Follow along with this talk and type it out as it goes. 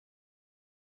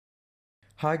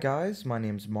Hi guys, my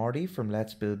name's Marty from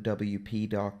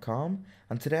letsbuildwp.com,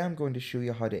 and today I'm going to show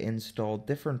you how to install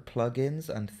different plugins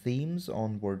and themes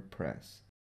on WordPress.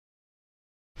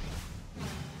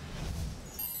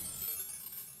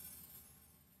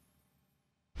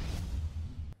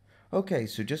 Okay,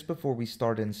 so just before we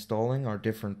start installing our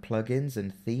different plugins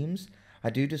and themes, I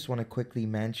do just want to quickly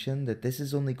mention that this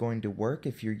is only going to work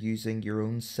if you're using your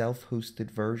own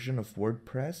self-hosted version of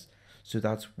WordPress, so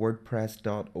that's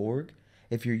wordpress.org.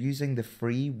 If you're using the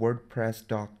free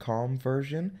wordpress.com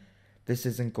version, this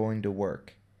isn't going to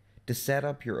work. To set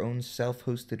up your own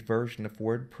self-hosted version of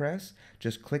WordPress,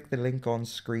 just click the link on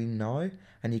screen now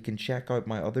and you can check out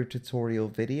my other tutorial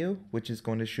video which is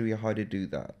going to show you how to do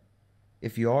that.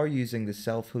 If you are using the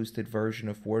self-hosted version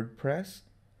of WordPress,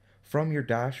 from your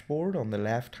dashboard on the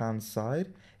left hand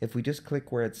side, if we just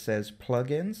click where it says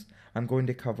plugins, I'm going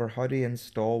to cover how to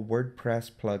install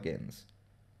WordPress plugins.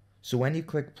 So when you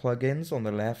click plugins on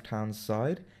the left hand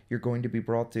side, you're going to be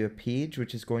brought to a page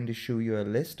which is going to show you a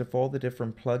list of all the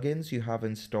different plugins you have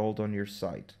installed on your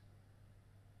site.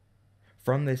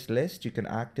 From this list, you can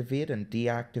activate and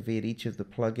deactivate each of the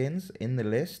plugins in the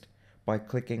list by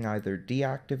clicking either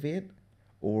deactivate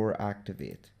or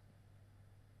activate.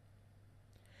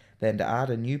 Then to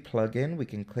add a new plugin, we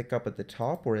can click up at the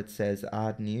top where it says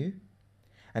add new,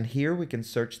 and here we can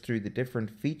search through the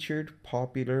different featured,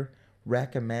 popular,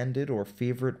 recommended or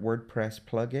favorite WordPress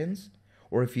plugins,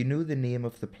 or if you know the name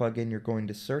of the plugin you're going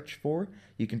to search for,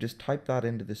 you can just type that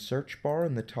into the search bar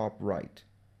in the top right.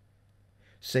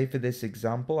 Say for this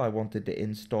example I wanted to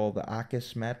install the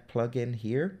Akismet plugin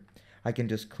here. I can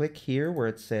just click here where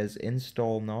it says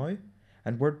install now,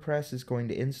 and WordPress is going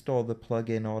to install the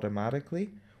plugin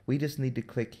automatically. We just need to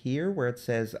click here where it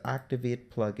says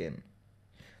activate plugin.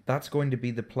 That's going to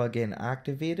be the plugin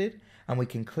activated, and we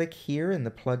can click here in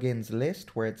the plugins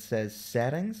list where it says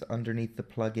settings underneath the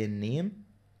plugin name,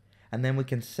 and then we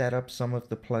can set up some of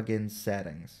the plugin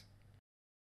settings.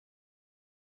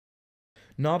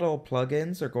 Not all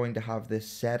plugins are going to have this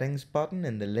settings button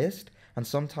in the list, and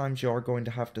sometimes you are going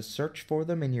to have to search for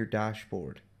them in your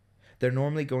dashboard. They're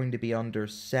normally going to be under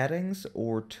settings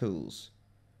or tools.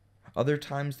 Other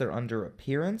times they're under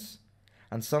appearance,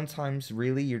 and sometimes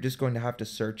really you're just going to have to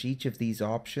search each of these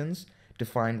options to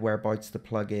find whereabouts the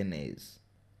plugin is.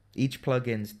 Each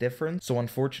plugin's different, so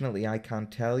unfortunately I can't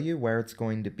tell you where it's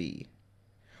going to be.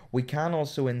 We can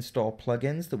also install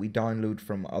plugins that we download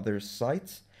from other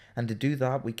sites, and to do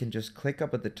that we can just click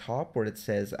up at the top where it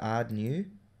says add new.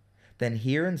 Then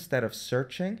here, instead of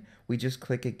searching, we just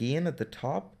click again at the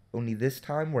top, only this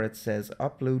time where it says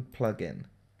upload plugin.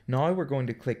 Now we're going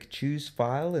to click choose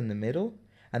file in the middle,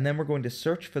 and then we're going to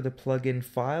search for the plugin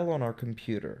file on our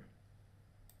computer.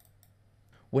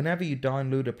 Whenever you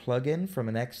download a plugin from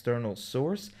an external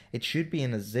source, it should be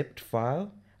in a zipped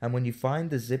file, and when you find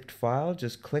the zipped file,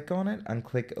 just click on it and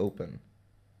click open.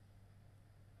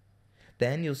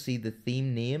 Then you'll see the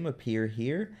theme name appear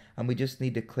here, and we just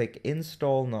need to click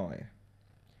install now.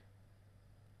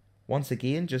 Once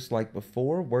again, just like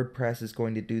before, WordPress is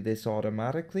going to do this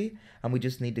automatically, and we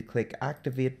just need to click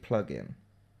activate plugin.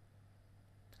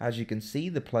 As you can see,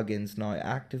 the plugin's now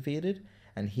activated,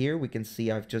 and here we can see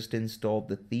I've just installed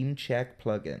the theme check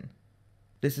plugin.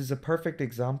 This is a perfect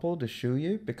example to show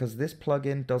you because this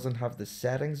plugin doesn't have the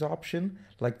settings option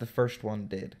like the first one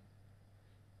did.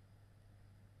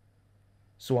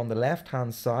 So on the left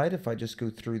hand side, if I just go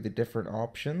through the different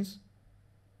options,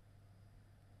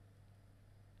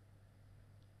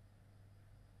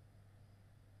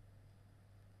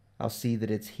 I'll see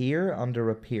that it's here under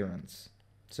appearance.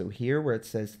 So here where it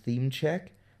says theme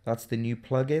check, that's the new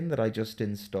plugin that I just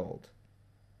installed.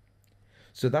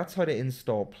 So that's how to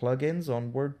install plugins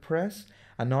on WordPress,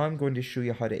 and now I'm going to show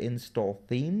you how to install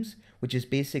themes, which is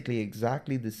basically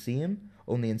exactly the same,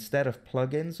 only instead of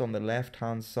plugins on the left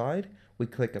hand side, we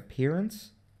click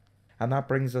appearance, and that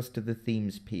brings us to the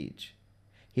themes page.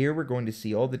 Here we're going to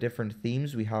see all the different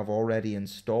themes we have already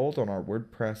installed on our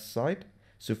WordPress site.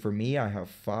 So for me, I have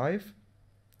 5.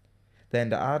 Then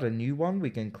to add a new one, we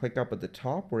can click up at the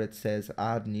top where it says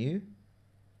add new.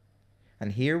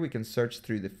 And here we can search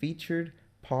through the featured,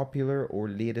 popular or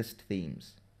latest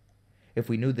themes. If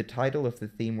we know the title of the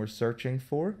theme we're searching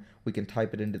for, we can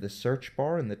type it into the search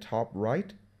bar in the top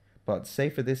right. But say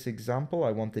for this example,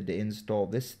 I wanted to install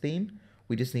this theme,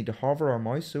 we just need to hover our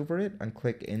mouse over it and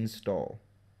click install.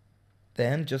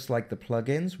 Then, just like the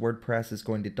plugins, WordPress is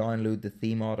going to download the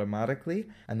theme automatically,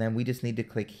 and then we just need to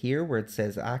click here where it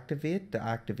says activate to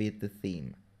activate the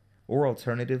theme. Or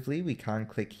alternatively, we can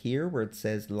click here where it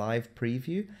says live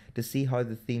preview to see how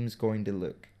the theme's going to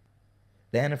look.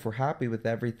 Then if we're happy with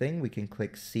everything, we can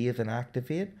click Save and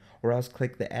Activate, or else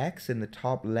click the X in the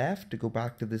top left to go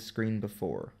back to the screen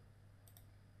before.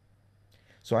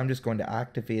 So I'm just going to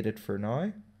activate it for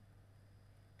now.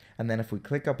 And then if we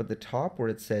click up at the top where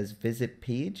it says Visit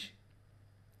Page,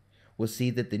 we'll see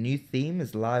that the new theme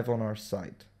is live on our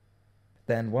site.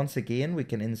 Then once again, we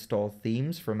can install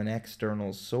themes from an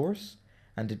external source.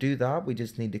 And to do that, we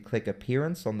just need to click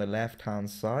Appearance on the left-hand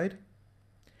side.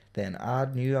 Then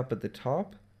Add New up at the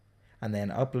top. And then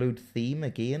Upload Theme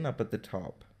again up at the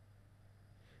top.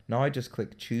 Now just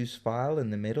click Choose File in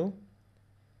the middle.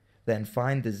 Then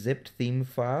find the zipped theme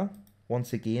file.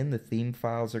 Once again, the theme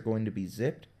files are going to be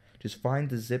zipped. Just find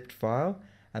the zipped file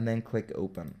and then click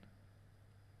Open.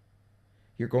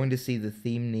 You're going to see the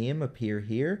theme name appear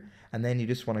here, and then you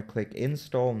just want to click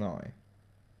Install Now.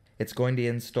 It's going to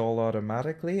install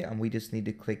automatically, and we just need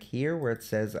to click here where it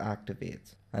says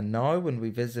Activate. And now when we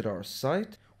visit our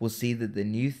site, we'll see that the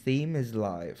new theme is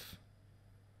live.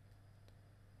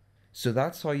 So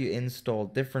that's how you install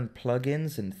different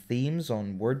plugins and themes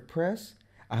on WordPress.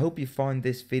 I hope you found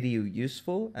this video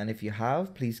useful, and if you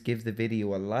have, please give the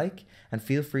video a like and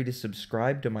feel free to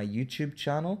subscribe to my YouTube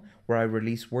channel where I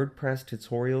release WordPress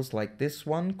tutorials like this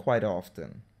one quite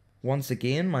often. Once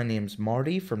again, my name's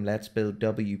Marty from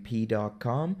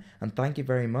letsbuildwp.com, and thank you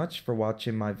very much for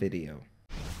watching my video.